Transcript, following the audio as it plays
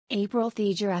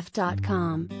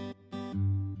aprilthegiraffe.com.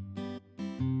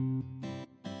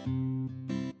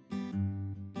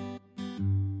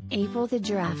 April the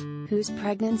giraffe, whose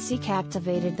pregnancy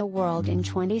captivated the world in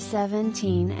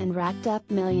 2017 and racked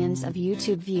up millions of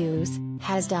YouTube views,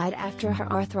 has died after her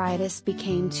arthritis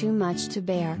became too much to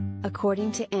bear,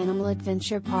 according to Animal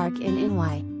Adventure Park in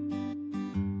NY.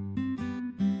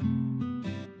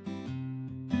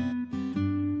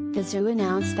 The zoo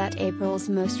announced that April's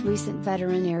most recent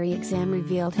veterinary exam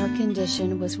revealed her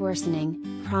condition was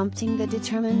worsening, prompting the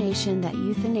determination that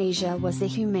euthanasia was the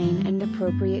humane and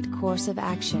appropriate course of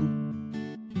action.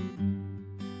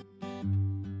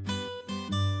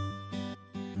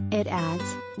 It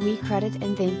adds, "We credit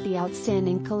and thank the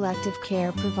outstanding collective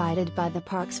care provided by the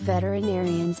park's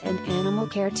veterinarians and animal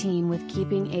care team with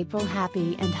keeping April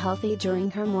happy and healthy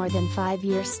during her more than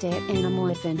 5-year stay at Animal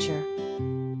Adventure."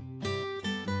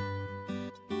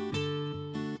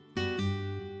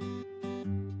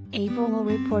 April will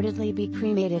reportedly be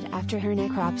cremated after her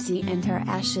necropsy, and her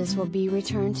ashes will be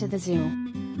returned to the zoo.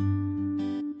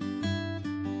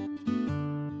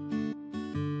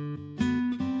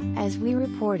 As we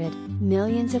reported,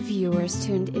 millions of viewers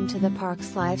tuned into the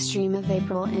park's live stream of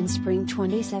April in spring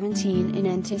 2017 in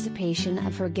anticipation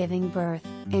of her giving birth,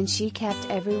 and she kept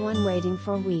everyone waiting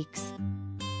for weeks.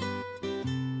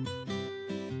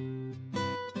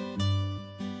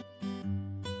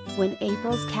 When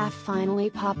April's calf finally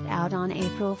popped out on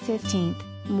April 15,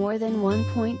 more than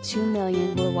 1.2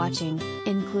 million were watching,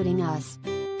 including us.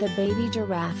 The baby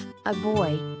giraffe, a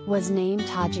boy, was named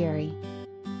Tajiri.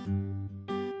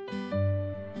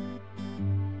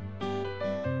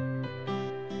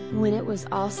 When it was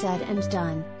all said and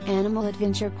done, Animal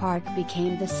Adventure Park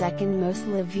became the second most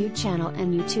live-viewed channel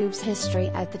in YouTube's history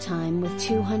at the time, with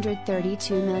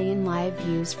 232 million live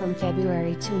views from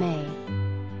February to May.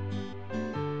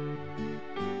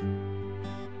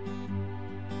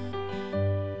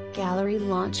 Gallery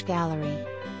Launch Gallery.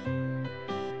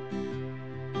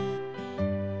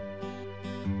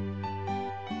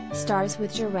 Stars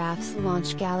with Giraffes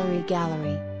Launch Gallery.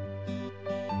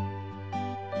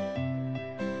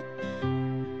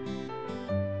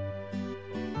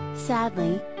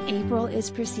 Sadly, April is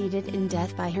preceded in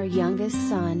death by her youngest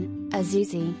son,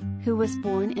 Azizi, who was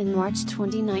born in March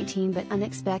 2019 but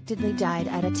unexpectedly died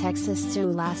at a Texas zoo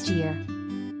last year.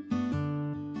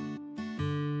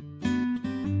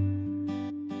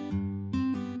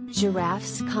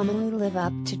 Giraffes commonly live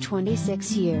up to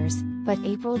 26 years, but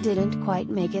April didn't quite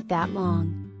make it that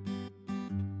long.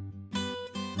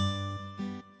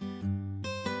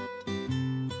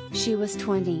 She was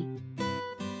 20.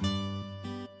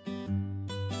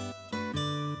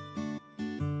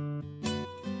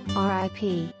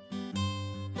 RIP.